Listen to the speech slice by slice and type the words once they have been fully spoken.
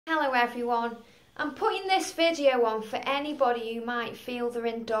Hello everyone, I'm putting this video on for anybody who might feel they're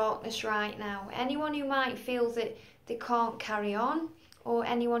in darkness right now, anyone who might feel that they can't carry on, or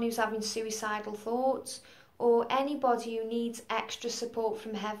anyone who's having suicidal thoughts, or anybody who needs extra support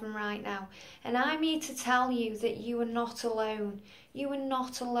from heaven right now. And I'm here to tell you that you are not alone. You are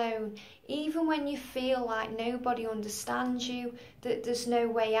not alone. Even when you feel like nobody understands you, that there's no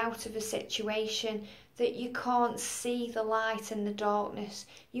way out of a situation, that you can't see the light in the darkness,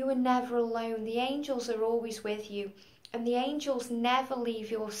 you are never alone. The angels are always with you. And the angels never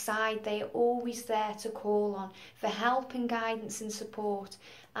leave your side. They are always there to call on for help and guidance and support.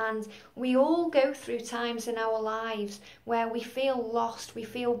 And we all go through times in our lives where we feel lost, we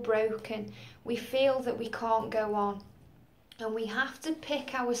feel broken, we feel that we can't go on. And we have to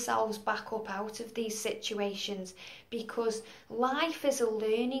pick ourselves back up out of these situations, because life is a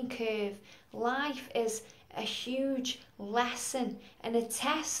learning curve. Life is a huge lesson and a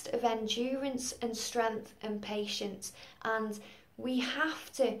test of endurance and strength and patience. And we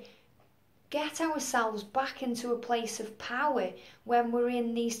have to get ourselves back into a place of power when we're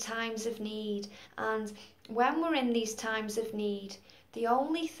in these times of need. And when we're in these times of need, the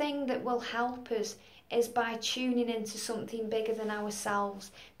only thing that will help us is by tuning into something bigger than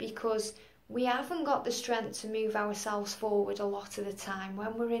ourselves, because we haven't got the strength to move ourselves forward a lot of the time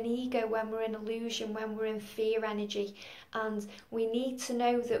when we're in ego, when we're in illusion, when we're in fear energy. And we need to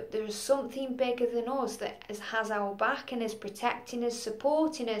know that there's something bigger than us that has our back and is protecting us,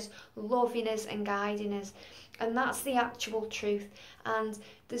 supporting us, loving us and guiding us. And that's the actual truth. And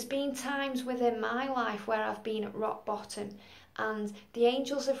there's been times within my life where I've been at rock bottom, and the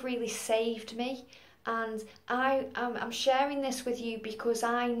angels have really saved me. And I'm sharing this with you because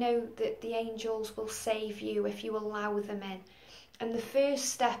I know that the angels will save you if you allow them in. And the first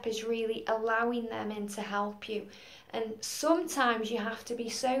step is really allowing them in to help you. And sometimes you have to be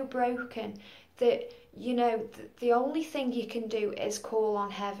so broken that, you know, the only thing you can do is call on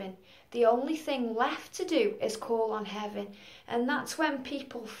heaven. The only thing left to do is call on heaven. And that's when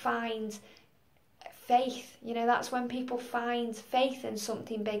people find faith. You know, that's when people find faith in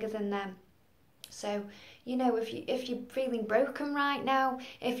something bigger than them. So, you know, if you're feeling broken right now,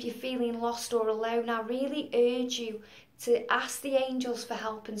 if you're feeling lost or alone, I really urge you to ask the angels for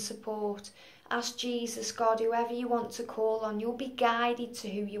help and support. Ask Jesus, God, whoever you want to call on. You'll be guided to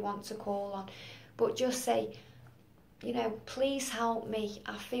who you want to call on. But just say, you know, please help me.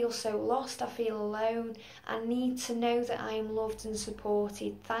 I feel so lost. I feel alone. I need to know that I am loved and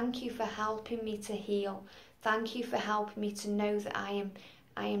supported. Thank you for helping me to heal. Thank you for helping me to know that I am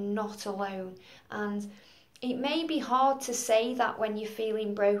not alone. And it may be hard to say that when you're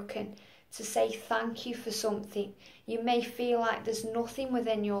feeling broken, to say thank you for something. You may feel like there's nothing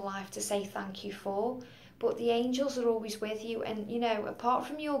within your life to say thank you for, but the angels are always with you. And, you know, apart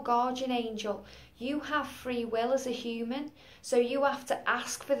from your guardian angel, you have free will as a human, so you have to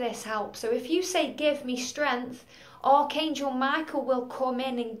ask for this help. So if you say, give me strength, Archangel Michael will come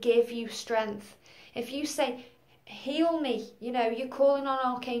in and give you strength. If you say, heal me, you know, you're calling on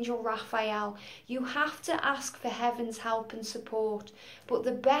Archangel Raphael. You have to ask for heaven's help and support. But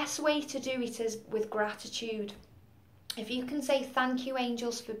the best way to do it is with gratitude. If you can say, thank you,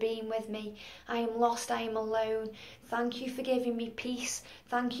 angels, for being with me. I am lost, I am alone. Thank you for giving me peace.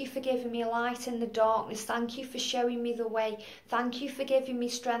 Thank you for giving me light in the darkness. Thank you for showing me the way. Thank you for giving me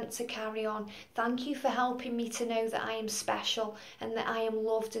strength to carry on. Thank you for helping me to know that I am special and that I am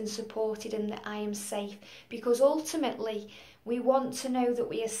loved and supported and that I am safe. Because ultimately, we want to know that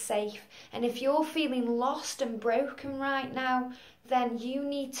we are safe. And if you're feeling lost and broken right now, then you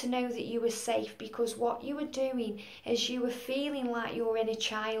need to know that you are safe, because what you are doing is you are feeling like your inner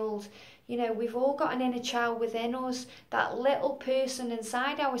child. You know, we've all got an inner child within us, that little person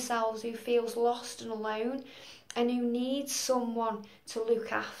inside ourselves who feels lost and alone and who needs someone to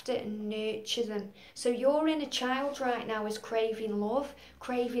look after and nurture them. So your inner child right now is craving love,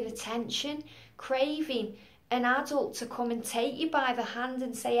 craving attention, craving an adult to come and take you by the hand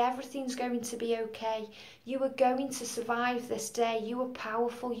and say everything's going to be okay. You are going to survive this day. You are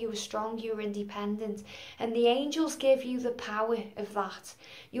powerful, you are strong, you are independent. And the angels give you the power of that.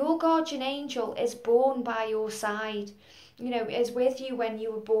 Your guardian angel is born by your side. You know, is with you when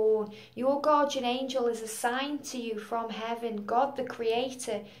you were born. Your guardian angel is assigned to you from heaven. God the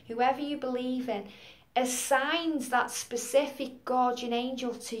Creator, whoever you believe in, assigns that specific guardian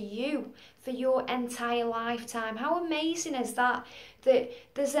angel to you for your entire lifetime. How amazing is that? That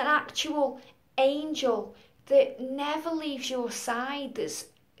there's an actual angel that never leaves your side, that's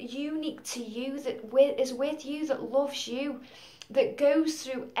unique to you, that is with you, that loves you, that goes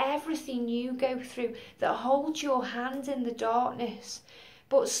through everything you go through, that holds your hand in the darkness.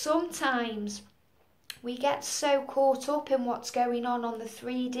 But sometimes we get so caught up in what's going on the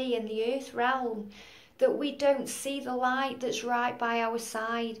 3D and the earth realm that we don't see the light that's right by our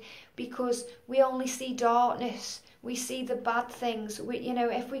side, because we only see darkness. We see the bad things.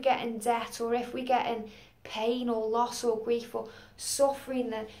 If we get in debt, or if we get in pain or loss or grief or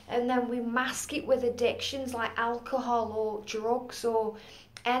suffering, and then we mask it with addictions like alcohol or drugs or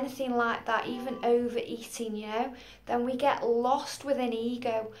anything like that, even overeating, then we get lost within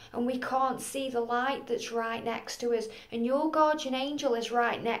ego and we can't see the light that's right next to us. And your guardian angel is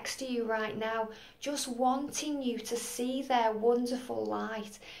right next to you right now, just wanting you to see their wonderful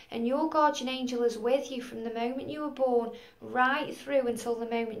light. And your guardian angel is with you from the moment you were born right through until the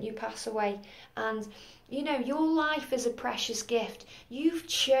moment you pass away. And your life is a precious gift. You've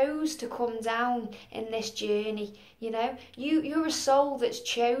chose to come down in this journey. You're a soul that's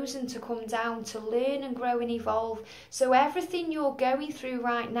chosen to come down to learn and grow and evolve. So everything you're going through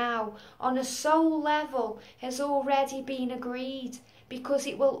right now on a soul level has already been agreed, because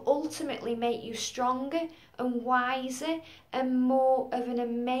it will ultimately make you stronger and wiser and more of an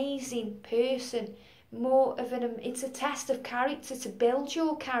amazing person. It's a test of character, to build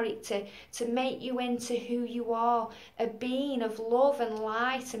your character, to make you into who you are, a being of love and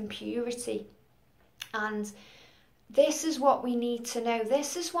light and purity. And this is what we need to know.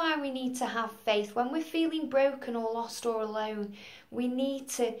 This is why we need to have faith. When we're feeling broken or lost or alone, we need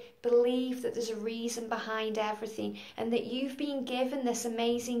to believe that there's a reason behind everything, and that you've been given this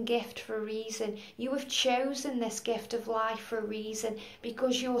amazing gift for a reason. You have chosen this gift of life for a reason,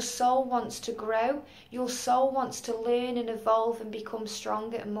 because your soul wants to grow. Your soul wants to learn and evolve and become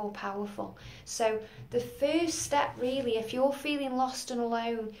stronger and more powerful. So the first step, really, if you're feeling lost and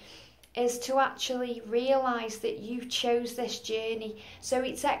alone, is to actually realise that you chose this journey. So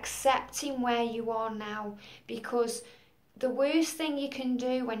it's accepting where you are now, because the worst thing you can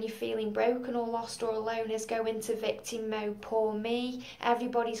do when you're feeling broken or lost or alone is go into victim mode. Poor me,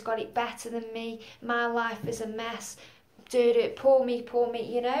 everybody's got it better than me, my life is a mess, poor me,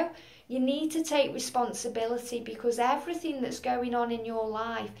 You need to take responsibility, because everything that's going on in your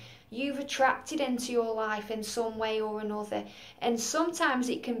life, you've attracted into your life in some way or another. And sometimes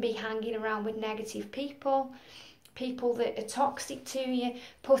it can be hanging around with negative people that are toxic to you,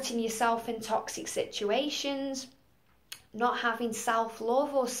 putting yourself in toxic situations, not having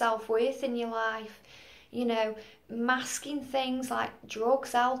self-love or self-worth in your life, masking things like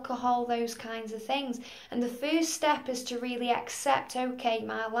drugs, alcohol, those kinds of things. And the first step is to really accept, okay,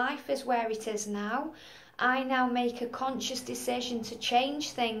 my life is where it is now. I now make a conscious decision to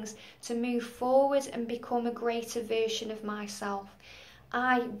change things, to move forward and become a greater version of myself.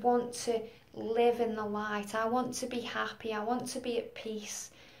 I want to live in the light. I want to be happy. I want to be at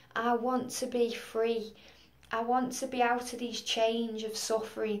peace. I want to be free. I want to be out of these chains of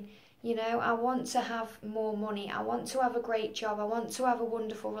suffering. I want to have more money. I want to have a great job. I want to have a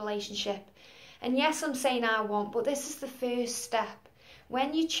wonderful relationship. And yes, I'm saying I want, but this is the first step.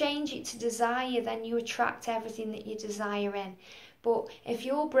 When you change it to desire, then you attract everything that you desire in. But if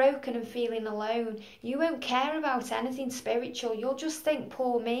you're broken and feeling alone, you won't care about anything spiritual. You'll just think,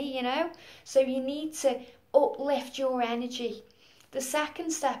 poor me, So you need to uplift your energy. The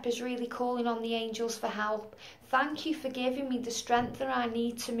second step is really calling on the angels for help. Thank you for giving me the strength that I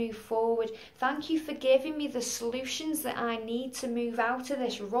need to move forward. Thank you for giving me the solutions that I need to move out of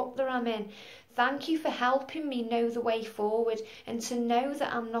this rut that I'm in. Thank you for helping me know the way forward and to know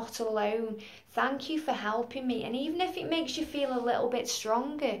that I'm not alone. Thank you for helping me. And even if it makes you feel a little bit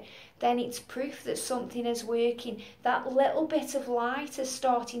stronger, then it's proof that something is working. That little bit of light is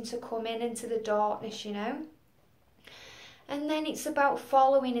starting to come into the darkness, And then it's about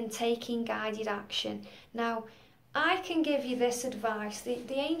following and taking guided action. Now, I can give you this advice.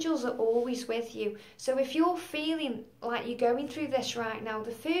 The angels are always with you. So if you're feeling like you're going through this right now,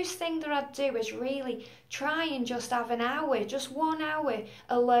 the first thing that I'd do is really try and just have an hour, just 1 hour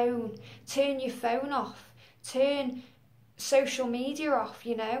alone. Turn your phone off. Turn social media off,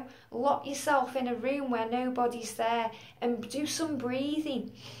 Lock yourself in a room where nobody's there and do some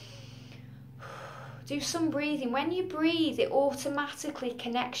breathing. Do some breathing. When you breathe, it automatically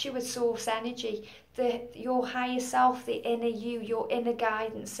connects you with source energy, your higher self, the inner you, your inner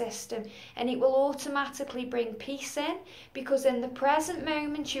guidance system, and it will automatically bring peace in, because in the present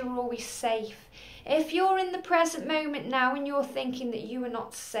moment you're always safe. If you're in the present moment now and you're thinking that you are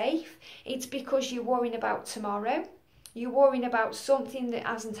not safe, it's because you're worrying about tomorrow. You're worrying about something that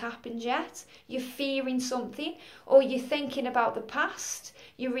hasn't happened yet. You're fearing something, or you're thinking about the past.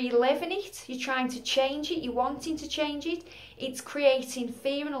 You're reliving it. You're trying to change it. You're wanting to change it. It's creating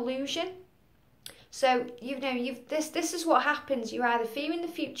fear and illusion. So, you know, this is what happens. You're either fearing the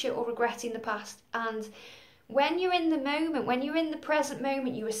future or regretting the past. And when you're in the moment, when you're in the present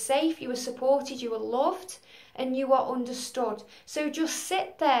moment, you are safe, you are supported, you are loved, and you are understood. So just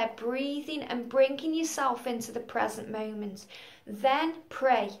sit there breathing and bringing yourself into the present moment. Then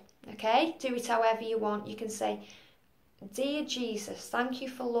pray, okay? Do it however you want. You can say, "Dear Jesus, thank you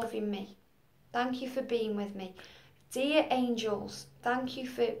for loving me. Thank you for being with me. Dear angels, thank you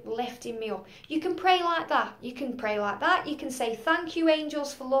for lifting me up." You can pray like that. You can pray like that. You can say, "Thank you,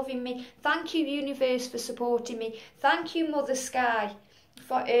 angels, for loving me. Thank you, universe, for supporting me. Thank you, Mother Sky,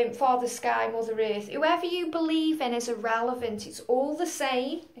 Father Sky, Mother Earth." Whoever you believe in is irrelevant. It's all the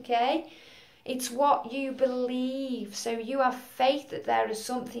same, okay? It's what you believe. So you have faith that there is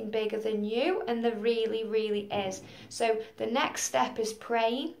something bigger than you, and there really, really is. So the next step is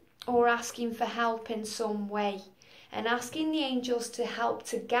praying or asking for help in some way, and asking the angels to help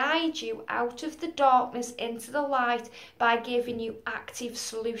to guide you out of the darkness into the light by giving you active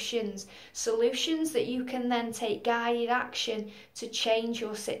solutions that you can then take guided action to change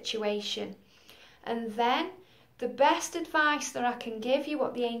your situation. And then the best advice that I can give you,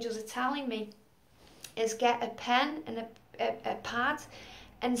 what the angels are telling me, is get a pen and a pad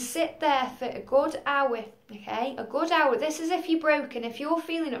and sit there for a good hour, okay? A good hour. This is if you're broken. If you're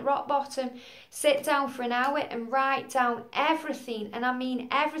feeling at rock bottom, sit down for an hour and write down everything, and I mean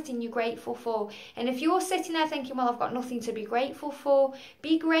everything, you're grateful for. And if you're sitting there thinking, well, I've got nothing to be grateful for,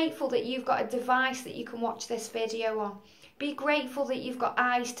 be grateful that you've got a device that you can watch this video on. Be grateful that you've got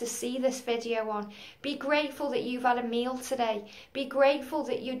eyes to see this video on. Be grateful that you've had a meal today. Be grateful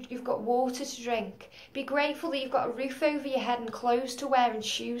that you've got water to drink. Be grateful that you've got a roof over your head and clothes to wear and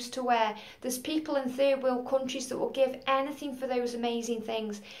shoes to wear. There's people in third world countries that will give anything for those amazing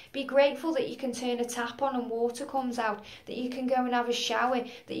things. Be grateful that you can turn a tap on and water comes out, that you can go and have a shower,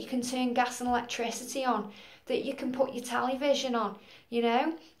 that you can turn gas and electricity on, that you can put your television on, you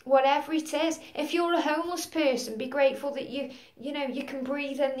know, whatever it is. If you're a homeless person, be grateful that you can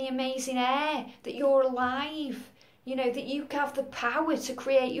breathe in the amazing air, that you're alive, you know, that you have the power to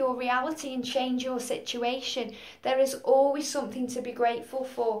create your reality and change your situation. There is always something to be grateful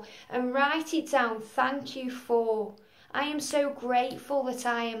for, and write it down. Thank you for. I am so grateful that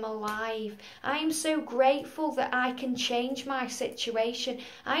I am alive. I am so grateful that I can change my situation.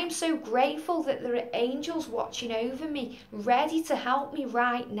 I am so grateful that there are angels watching over me, ready to help me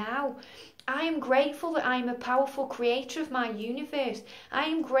right now. I am grateful that I am a powerful creator of my universe. I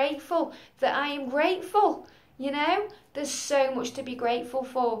am grateful that I am grateful. You know, there's so much to be grateful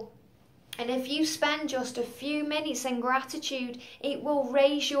for. And if you spend just a few minutes in gratitude, it will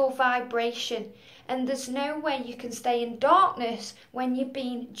raise your vibration. And there's no way you can stay in darkness when you're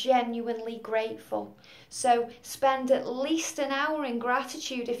being genuinely grateful. So spend at least an hour in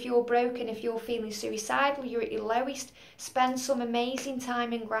gratitude if you're broken, if you're feeling suicidal, you're at your lowest. Spend some amazing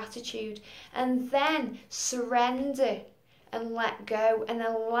time in gratitude. And then surrender and let go and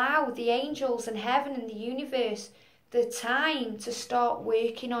allow the angels and heaven and the universe the time to start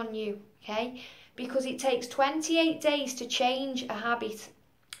working on you, okay? Because it takes 28 days to change a habit,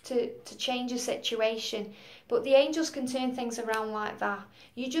 to change a situation. But the angels can turn things around like that.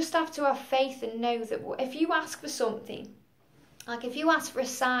 You just have to have faith and know that if you ask for something, like if you ask for a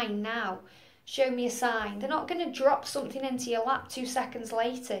sign now, show me a sign, they're not going to drop something into your lap 2 seconds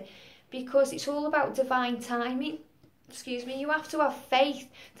later, because it's all about divine timing. Excuse me, you have to have faith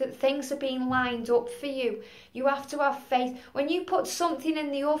that things are being lined up for you. You have to have faith. When you put something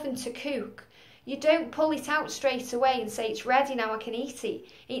in the oven to cook, you don't pull it out straight away and say it's ready now, I can eat it.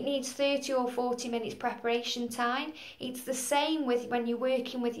 It needs 30 or 40 minutes preparation time. It's the same with when you're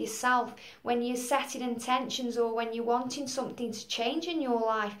working with yourself, when you're setting intentions or when you're wanting something to change in your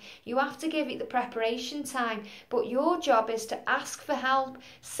life. You have to give it the preparation time. But your job is to ask for help,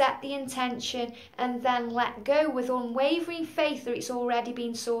 set the intention, and then let go with unwavering faith that it's already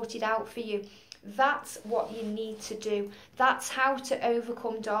been sorted out for you. That's what you need to do. That's how to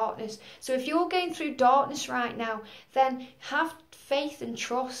overcome darkness. So if you're going through darkness right now, then have faith and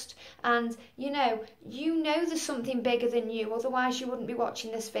trust, and you know there's something bigger than you, otherwise you wouldn't be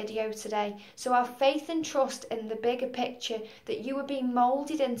watching this video today. So have faith and trust in the bigger picture, that you are being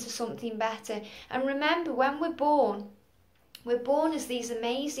moulded into something better. And remember, when we're born as these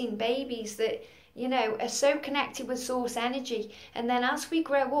amazing babies that are so connected with source energy, and then as we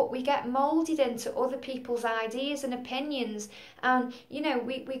grow up we get moulded into other people's ideas and opinions, and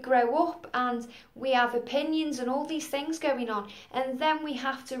we grow up and we have opinions and all these things going on, and then we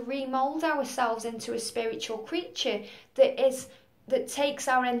have to remold ourselves into a spiritual creature that that takes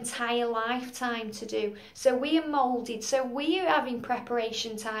our entire lifetime to do. So we are moulded, so we are having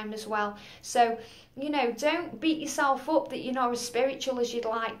preparation time as well. So, you know, don't beat yourself up that you're not as spiritual as you'd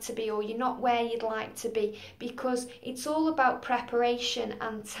like to be, or you're not where you'd like to be, because it's all about preparation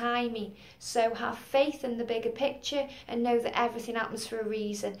and timing. So have faith in the bigger picture and know that everything happens for a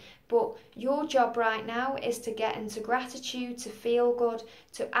reason. But your job right now is to get into gratitude, to feel good,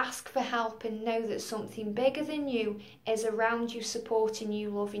 to ask for help, and know that something bigger than you is around you, supporting you,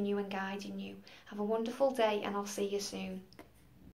 loving you and guiding you. Have a wonderful day, and I'll see you soon.